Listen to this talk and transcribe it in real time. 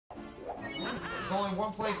there's only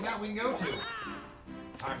one place now we can go to.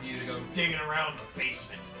 Time for you to go digging around the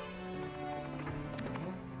basement.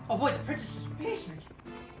 Oh boy, the princess's basement.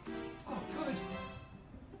 Oh, good.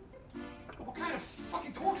 What kind of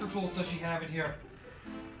fucking torture tools does she have in here?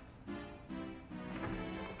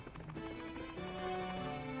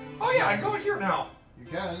 Oh yeah, I can go in here now. You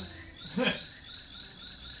can.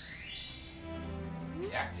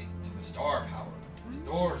 Reacting to the star power, the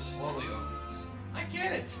door slowly opens. I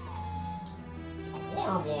get it. A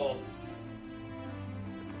water wall.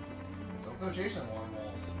 Don't go chasing water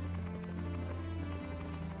walls.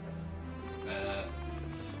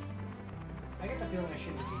 I get the feeling I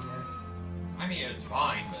shouldn't be there. I mean, it's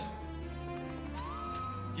fine, but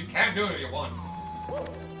you can do it if you want.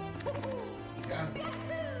 You can.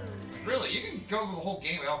 Really, you can go through the whole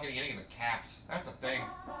game without getting any of the caps. That's a thing.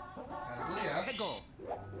 Yes.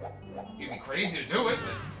 You'd be crazy to do it,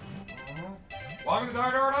 but... Welcome to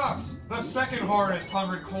Dark Paradox, the second hardest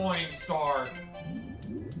 100 coin star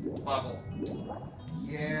level.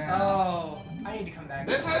 Yeah. Oh, I need to come back.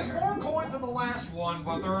 This has more coins than the last one,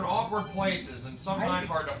 but they're in awkward places and sometimes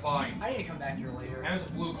hard to find. I need to come back here later. And there's a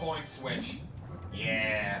blue coin switch.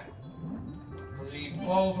 Yeah. Because you need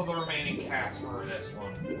both of the remaining caps for this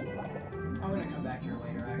one. I'm gonna come back here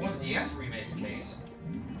later, actually. Well, in the S remake's case,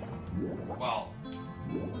 well,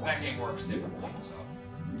 that game works differently, so.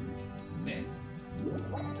 Yeah.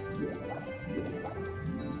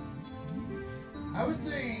 I would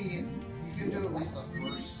say you can do at least the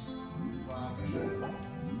first mission.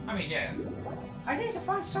 I mean, yeah. I need to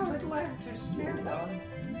find solid land to stand on.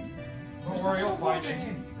 Don't worry, you'll find it.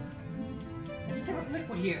 There's different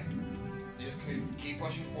liquid here. You can keep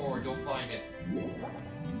pushing forward, you'll find it.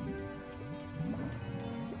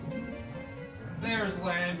 There's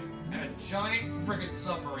land and a giant friggin'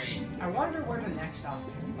 submarine. I wonder where the next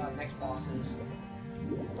option, next boss is.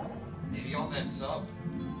 Maybe on that sub.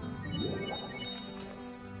 Leave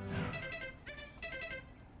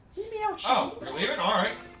me out, Oh, you're leaving?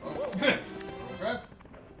 Alright. Oh. Okay.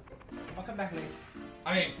 I'll come back later.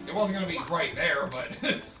 I mean, it wasn't gonna be right there, but...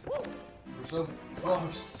 We're so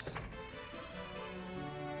close.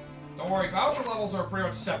 Don't worry, Bowser levels are pretty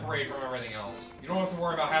much separated from everything else. You don't have to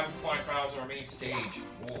worry about having to find Bowser on the main stage.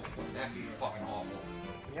 Whoa, wouldn't that be fucking awful?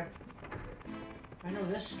 Yep. I know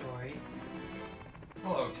this story.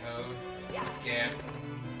 Hello, Toad. Again.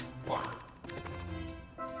 Fuck.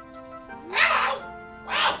 Hello!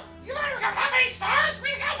 Wow! You learned to how many stars?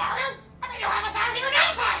 Way to go, Mario! I mean, you'll have us out of here in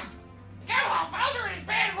no time! Careful, Bowser and his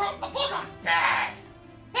band wrote the book on bad!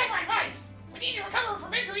 Take my advice! We need to recover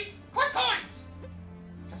from injuries, collect coins!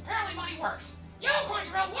 Because apparently money works. Yellow coins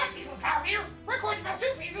are about 1 piece of the power meter, red coins are about 2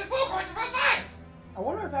 pieces, blue coins are about 5! I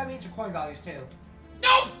wonder if that means your coin values too.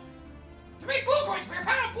 Nope! To make blue coins, we are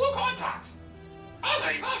pound of blue coin blocks! Also,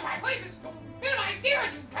 you find the right places, you'll minimize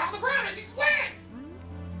damage and pound the ground as you land!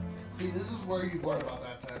 See, this is where you learn about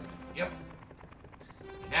that, Ted. Yep.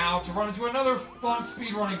 Now to run into another fun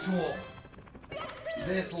speedrunning tool.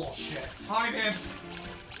 This little shit. Time imps.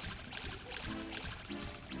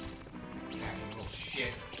 Catching little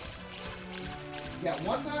shit. Yeah,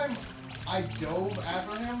 one time I dove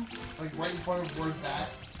after him, like right in front of where that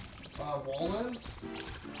wall is.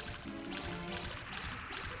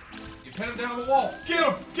 You pin him down the wall. Get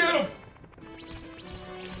him! Get him!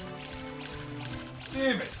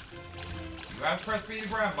 Damn it. You have to press B to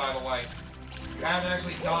grab, by the way. You have to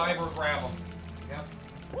actually dive or grab them. Yep.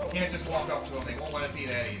 You can't just walk up to them. They won't let it be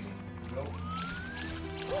that easy. Nope.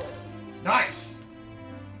 Nice!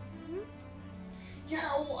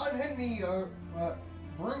 Yeah, well, unhand me,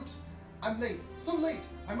 brute. I'm late. So late.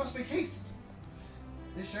 I must make haste.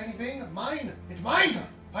 This shiny thing, mine. It's mine.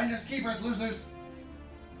 Finders keepers, losers.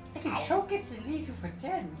 I can Ow. choke it to leave you for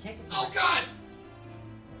dead and take it for Oh god!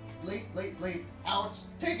 Late, late, late. Ouch.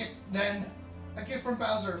 Take it, then. A gift from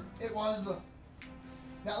Bowser. It was...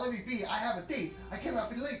 Now let me be. I have a date. I cannot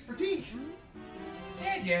be late for tea.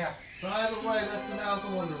 Yeah. By the way, that's an Alice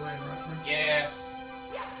in Wonderland reference. Yeah.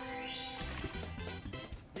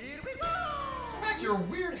 Back to your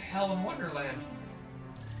weird hell in Wonderland.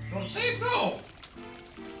 Don't save? No!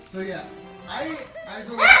 So yeah, I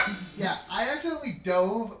accidentally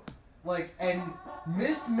dove, like, and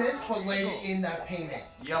missed, but landed in that painting.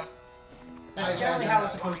 Yep. That's generally how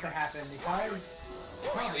it's supposed to happen, because...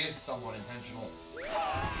 It probably is somewhat intentional.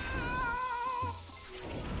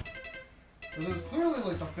 Because it was clearly,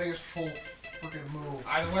 like, the biggest troll freaking move.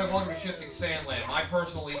 Either way, welcome to Shifting Sandland, my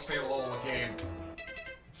personal least favorite level of the game.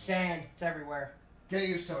 It's sand. It's everywhere. Get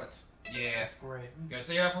used to it. Yeah. Great. Gonna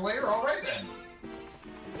save that for later? Alright then.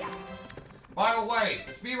 By the way,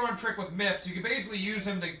 the speedrun trick with MIPS, you can basically use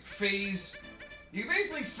him to phase You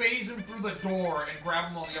basically phase him through the door and grab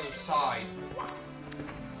him on the other side.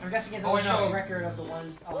 I'm guessing it doesn't show a record of the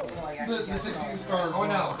one until I actually The 16 star. Oh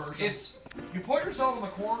no, it's you put yourself in the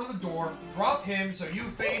corner of the door, drop him so you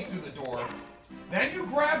phase through the door, then you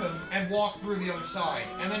grab him and walk through the other side,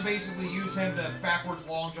 and then basically use him to backwards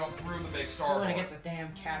long jump through the big star. I want to get the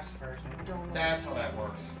damn caps first. I don't know. That's how that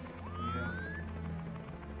works. Yeah.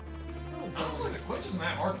 Honestly, the glitch isn't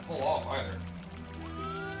that hard to pull off either.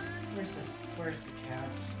 Where's the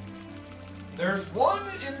caps? There's one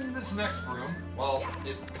in this next room. Well,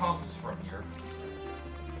 it comes from here.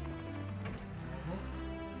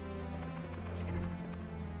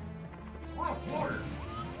 There's a lot of water.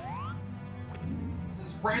 It's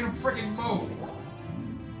this random freaking mode.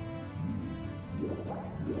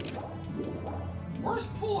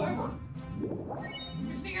 Worst pool ever.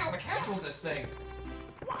 You sneak out of the castle with this thing.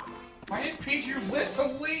 Why didn't Peach use this to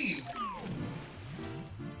leave?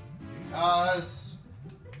 Because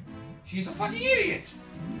she's a fucking idiot.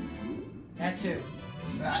 That too.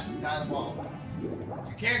 That as well.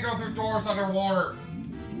 You can't go through doors underwater.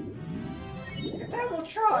 If that will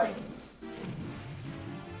try.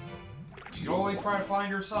 You can always try to find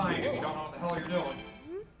your sign if you don't know what the hell you're doing.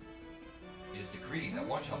 It is decreed that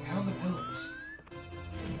one shall pound the pillars.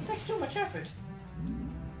 It takes too much effort.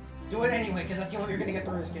 Do it anyway, because that's the only way you're gonna get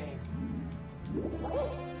through this game.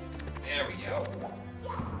 There we go.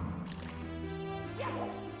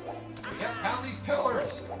 Yeah, pound these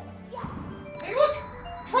pillars. Hey, look!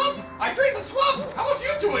 Trump! I drained the swamp! How about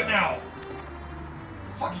you do it now?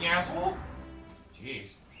 Fucking asshole.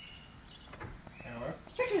 Jeez. Anyway.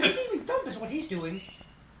 Speaking of steaming dump is what he's doing.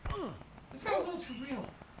 This got a little too real.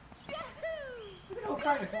 I'm gonna go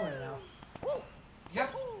try the corner now.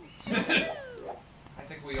 Yep. I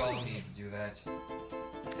think we all need to do that.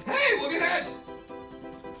 Hey, look at that!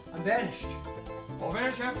 I'm vanished. Well,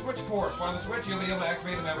 Vanish Cap switch course. Find the switch, you'll be able to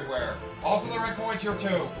activate them everywhere. Also, the red coins here,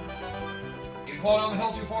 too. If you fall down the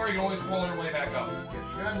hill too far, you can always roll your way back up. Yes, you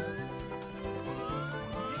can.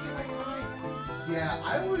 Yeah,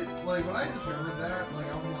 I would, like, when I discovered that, like,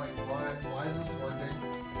 I'm like, what? Why is this working?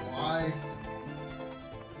 Why?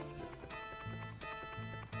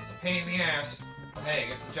 It's a pain in the ass, but hey, it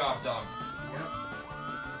gets the job done. Yep.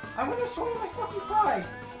 I'm gonna swallow my fucking pride.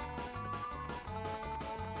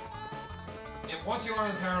 Once you learn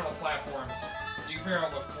the pattern of the platforms, you can figure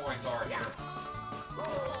out what the coins are here.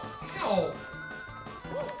 Hell!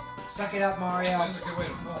 Suck it up, Mario. That's a good way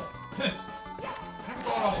to fall. I never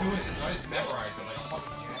thought about doing this, I just memorized it like a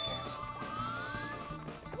fucking jackass.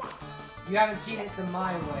 You haven't seen it the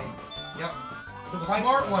my way. Yep. The right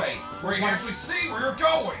smart way, where you can actually see where you're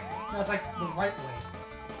going! No, it's like the right way.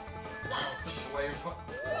 This is the way you're supposed to...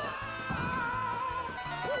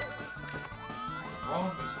 Wrong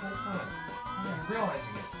with this whole time. I'm not even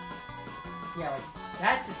realizing it. Yeah, like,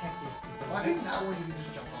 that detective is the Well, I right think that way you can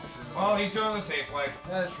just jump off through. Well, he's doing the safe way.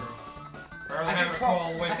 That's true. Rather than having to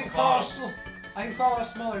crawl away I from can the crawl boss. I can crawl a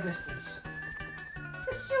smaller distance.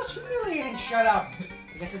 This feels humiliating. Shut up.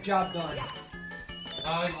 It gets the job done.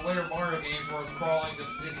 Not like the later Mario games where it's crawling,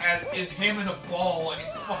 just is him in a ball and he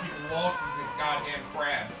fucking walks into a goddamn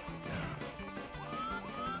crab.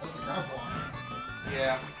 That's the grab one.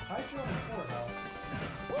 Yeah. How's Joe before, though?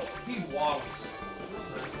 He waddles.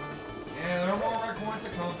 Listen. Yeah, there are more red coins to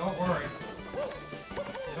come, don't worry.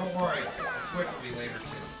 Don't worry, the switch will be later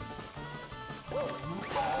too.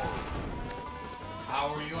 How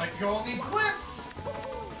would you like to go on these cliffs?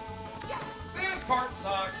 This part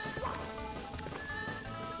sucks.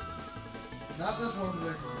 Not this one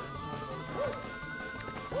particular. This one's okay.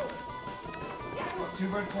 Oh, 2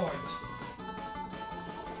 red coins.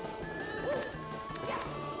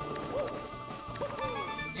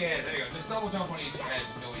 Yeah, there you go. Just double jump on each edge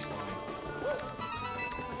and you'll be fine.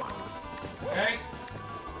 Okay?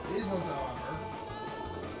 These ones, however.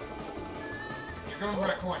 You're going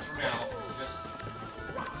red coins from now, so just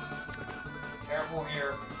careful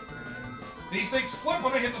here. These things flip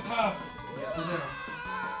when they hit the top. Yes, I do.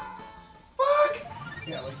 Fuck!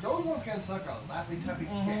 Yeah, like those ones can suck a Laffy Taffy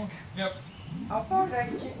kick. Yep. How far did I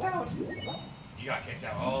get kicked out? You got kicked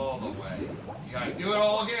out all the way. You gotta do it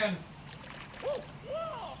all again.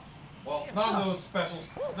 Well, none of those specials,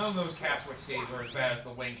 none of those cap switch stages are as bad as the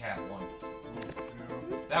wing cap one.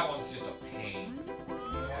 Yeah. That one's just a pain.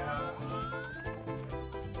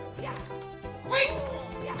 Yeah. Wait!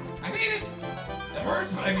 I made it! It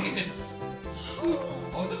hurts, but I made it.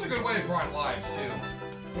 Well, this is a good way to grind lives, too.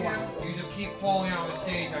 Yeah. You can just keep falling out of the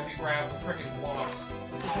stage after you grab the frickin' one-ups.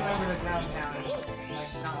 Just remember the ground pound.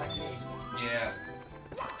 Like, not like me. Yeah.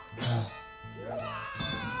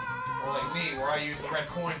 Or like me, where I use the red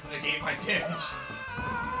coins to negate my damage.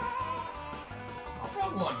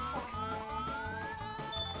 wrong one. Fuck.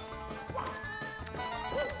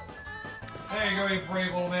 There you go, you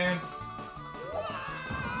brave little man.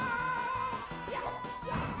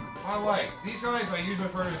 By the way, these guys I usually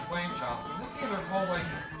refer to as flame chops. In this game they're called like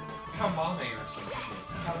Kamame or some shit.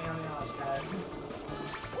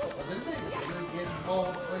 Didn't they get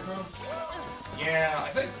involved with playgrounds? Yeah, I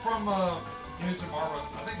think from New Super Mario. I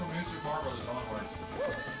think from New Super Mario Brothers onwards.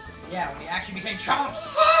 Yeah, when he actually became chomps.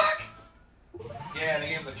 Fuck! Yeah, they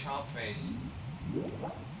gave him the chomp face.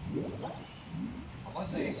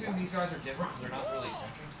 Unless they assume these guys are different because they're not really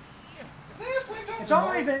sentient. If they have flame chops, It's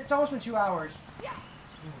almost been 2 hours.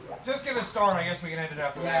 just give it a start. I guess we can end it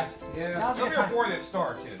after Yeah. that. Yeah. Now's a There'll good be a time. 40th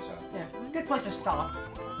star too. So. Yeah, good place to stop.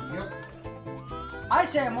 Yep. I'd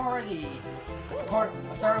say I'm already a third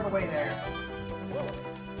of the way there.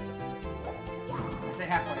 I'd say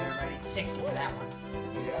halfway there, but I need 60 for that one.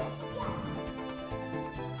 Yeah.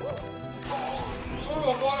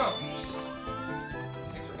 Oh, what up? These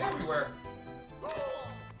things are everywhere. Well,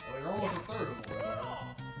 you're almost a third of the way there.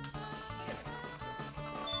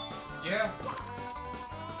 Yeah.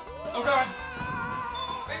 Oh god!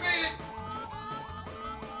 I made it!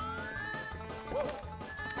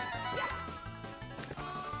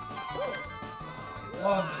 I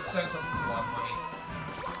love the scent of blood money.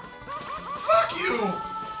 Fuck you!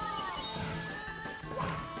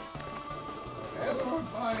 As I'm on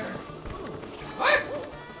fire. What?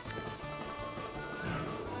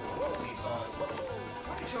 Seesaws.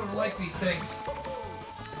 Why do children like these things?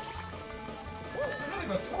 They're nothing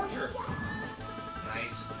but torture.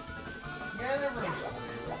 Nice. Yeah, I never understood it.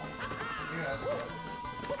 You guys are good.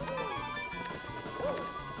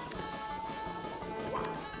 I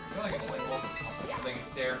feel like it's like one couple, so they can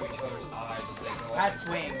stare into each other's eyes as they go up. That's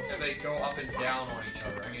wings. And they go up and down on each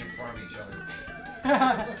other. I mean, in front of each other.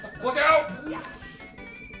 Look out!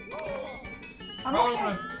 I'm Probably okay.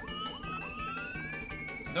 wanna-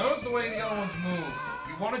 Notice the way the other ones move.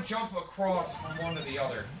 You want to jump across from one to the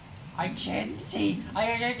other. I can't see. I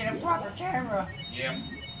can't get a proper camera. Yep.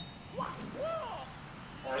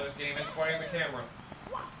 Part of this game is fighting the camera.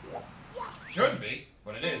 Shouldn't be,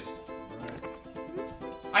 but it is.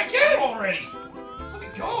 I get it already! Just let me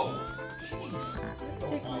go! Jeez.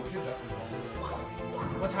 Oh, we should definitely call it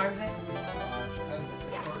What time is it? 10,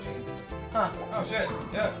 13. Huh. Oh shit,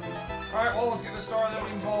 yeah. Alright, well, let's get this started, then we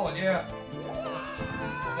can call it, yeah.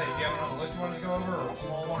 Say, do you have another list you wanted to go over, or a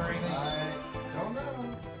small one or anything? I don't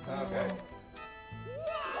know. Okay. Let me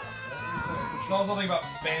see. Saw something about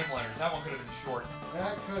spam letters. That one could have been short.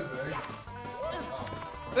 That could be.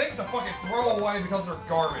 Oh. Things to fucking throw away because they're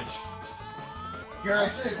garbage.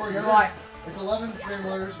 Actually, according you're to right. this, it's 11 spam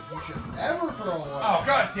letters you should never throw away. Oh,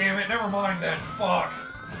 god damn it. Never mind then. Fuck.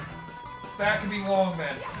 That could be long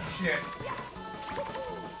then. Shit.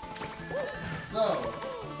 So,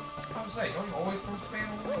 I'm saying, don't you always throw spam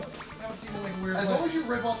away? That would seem like a weird as list. long as you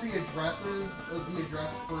rip off the addresses, the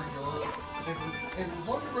address for your, as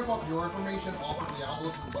long as you rip off your information off of the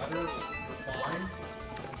envelopes and letters, you're fine.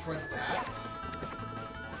 And shred that.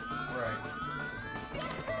 Right.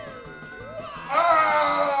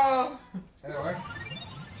 Ah! Anyway,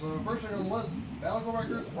 so the first thing on the list, medical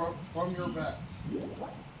records from your vet.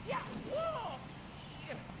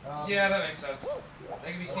 Yeah, that makes sense.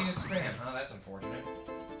 They can be seen as spam, huh? That's unfortunate.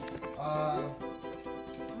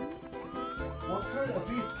 What could a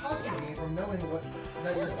thief possibly mean from knowing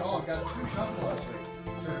that your dog got 2 shots last week?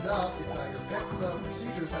 Turns out it's not your pet's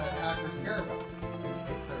procedures that hackers care about.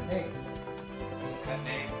 It's their name. That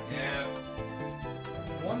name? Yeah.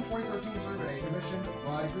 One 2013 survey commissioned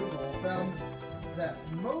by Google found that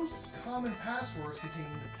most common passwords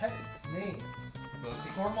contained pets' names. Those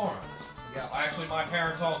people are morons. Yeah. Actually, my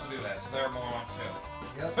parents also do that, so they're morons too.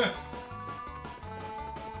 Yep.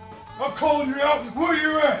 I'm calling you out! Where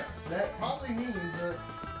you at? That probably means that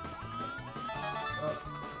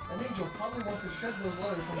you'll probably want to shed those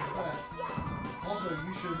letters from your pet. Also,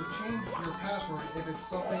 you should change your password if it's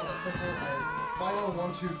something as simple as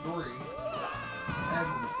Final123. And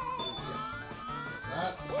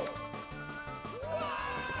that's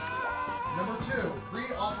number 2.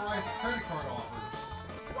 Pre-authorized credit card offers.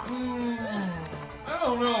 I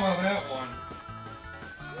don't know about that one.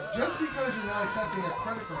 Just because you're not accepting a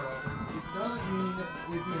credit card offer, it doesn't mean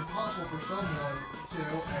it'd be impossible for someone to, and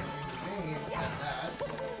in your name at that.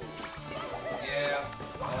 Yeah,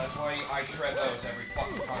 well, that's why I shred those every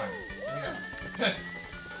fucking time. Yeah.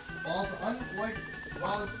 While it's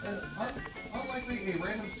unlikely a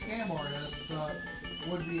random scam artist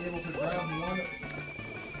would be able to grab one of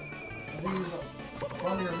these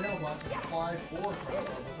from your mailbox and apply for a credit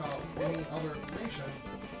card without any other information,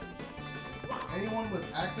 Anyone with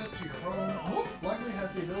access to your home likely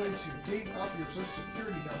has the ability to dig up your social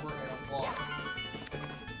security number in a block.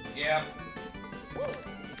 Yeah.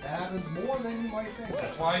 That happens more than you might think.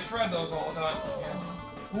 That's why I shred those all the time. Yeah.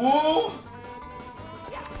 Whoa!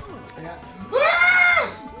 Yeah. Ah!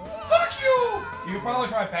 Fuck you! You can probably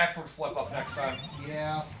try backward flip up next time.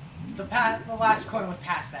 Yeah. The last coin was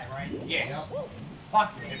past that, right? Yes. Yep.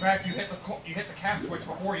 Fuck me. In fact, you hit the cap switch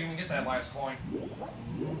before you even get that last coin.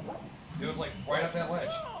 It was like right up that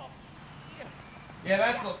ledge. Yeah,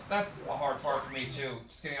 that's the hard part for me too.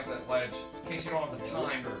 Just getting up that ledge, in case you don't have the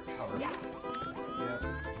time to recover. Yeah.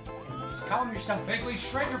 Just calm yourself. Basically,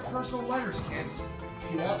 shred your personal letters, kids.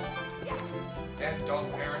 Yep. And dumb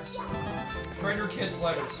parents. Shred your kids'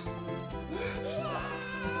 letters.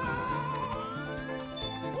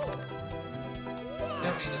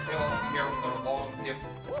 Never need to feel here with their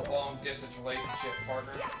long distance relationship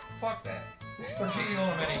partner. Fuck that. They're cheating on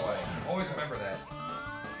them anyway. Always remember that.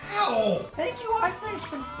 Ow! Thank you, iFace,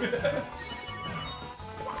 for...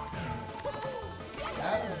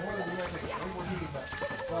 That was more than we might think. 2014,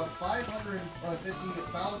 but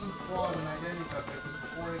 550,000 fraud and identity theft victims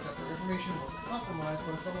reported that their information was compromised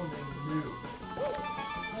by someone they knew.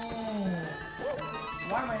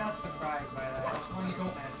 Why am I not surprised by that? Why you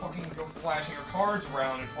don't fucking go flashing your cards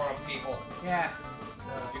around in front of people? Yeah.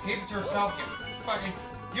 You keep it to yourself, you fucking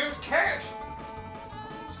use cash!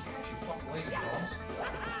 Use cash, you fucking lazy bums.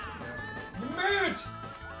 You made it!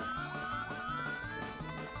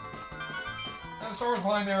 That store was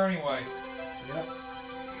behind there anyway. Yep.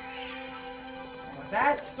 And with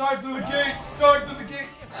that... Dive through the gate! Dive through the gate!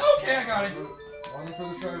 Okay, I got it! Running for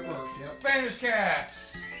the shredder first, yep. Vanish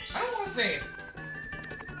caps! I don't want to save.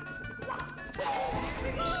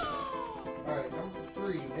 Alright, number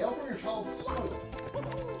 3. Mail from your child's school.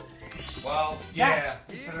 Well, yeah.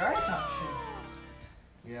 That is the right option.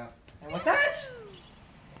 Yeah. And with that...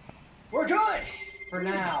 we're good! For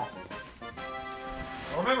now.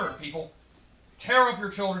 Remember, people, tear up your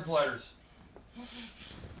children's letters.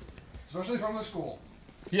 Especially from the school.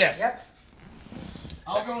 Yes. Yep.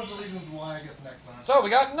 I'll go into reasons why, I guess, next time. So, we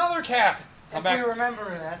got another cap. Come If back. we remember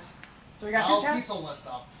that. So we got I'll two keep caps? the list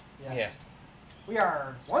up. Yeah. We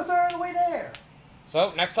are 1/3 of the way there.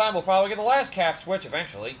 So, next time we'll probably get the last cap switch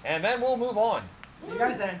eventually, and then we'll move on. See you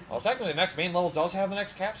guys then. Well, technically, the next main level does have the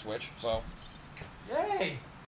next cap switch, so... Yay!